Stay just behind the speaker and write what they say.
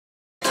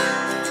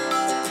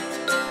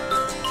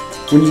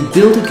When you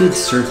build a good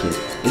circuit,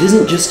 it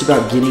isn't just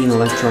about getting an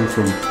electron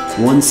from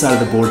one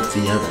side of the board to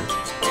the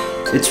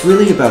other. It's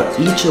really about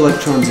each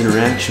electron's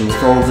interaction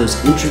with all of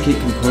those intricate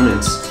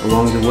components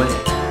along the way.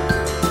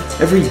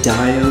 Every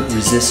diode,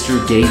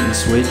 resistor, gate, and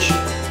switch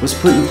was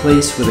put in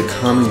place with a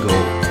common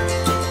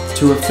goal: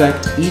 to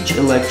affect each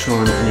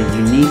electron in a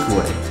unique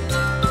way,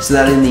 so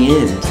that in the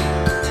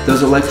end,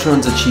 those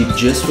electrons achieve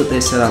just what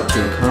they set out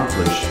to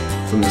accomplish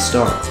from the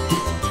start.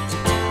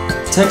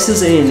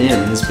 Texas A&M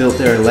has built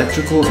their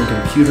electrical and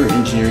computer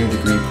engineering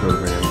degree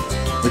program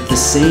with the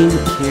same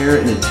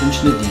care and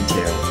attention to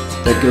detail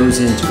that goes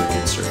into a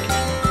good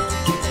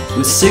circuit.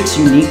 With 6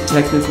 unique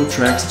technical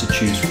tracks to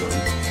choose from,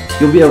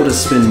 you'll be able to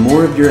spend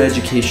more of your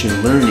education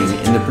learning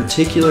in the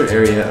particular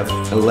area of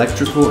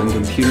electrical and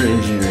computer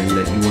engineering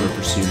that you want to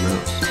pursue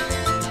most.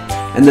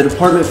 And the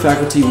department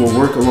faculty will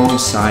work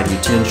alongside you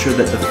to ensure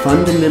that the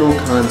fundamental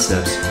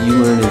concepts you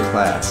learn in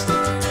class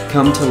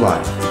come to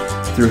life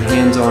through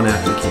hands-on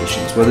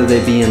applications, whether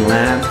they be in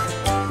lab,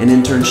 an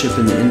internship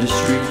in the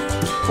industry,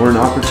 or an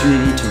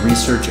opportunity to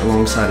research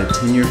alongside a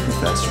tenured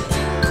professor,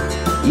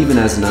 even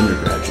as an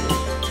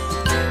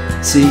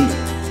undergraduate. See,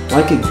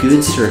 like a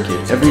good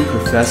circuit, every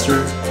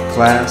professor,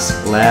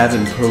 class, lab,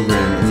 and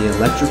program in the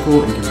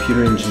electrical and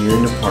computer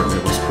engineering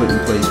department was put in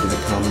place with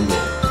a common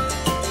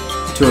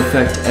goal: to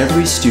affect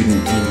every student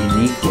in a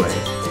unique way,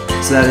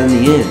 so that in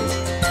the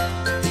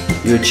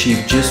end, you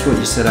achieve just what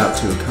you set out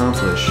to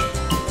accomplish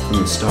from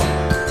the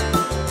start.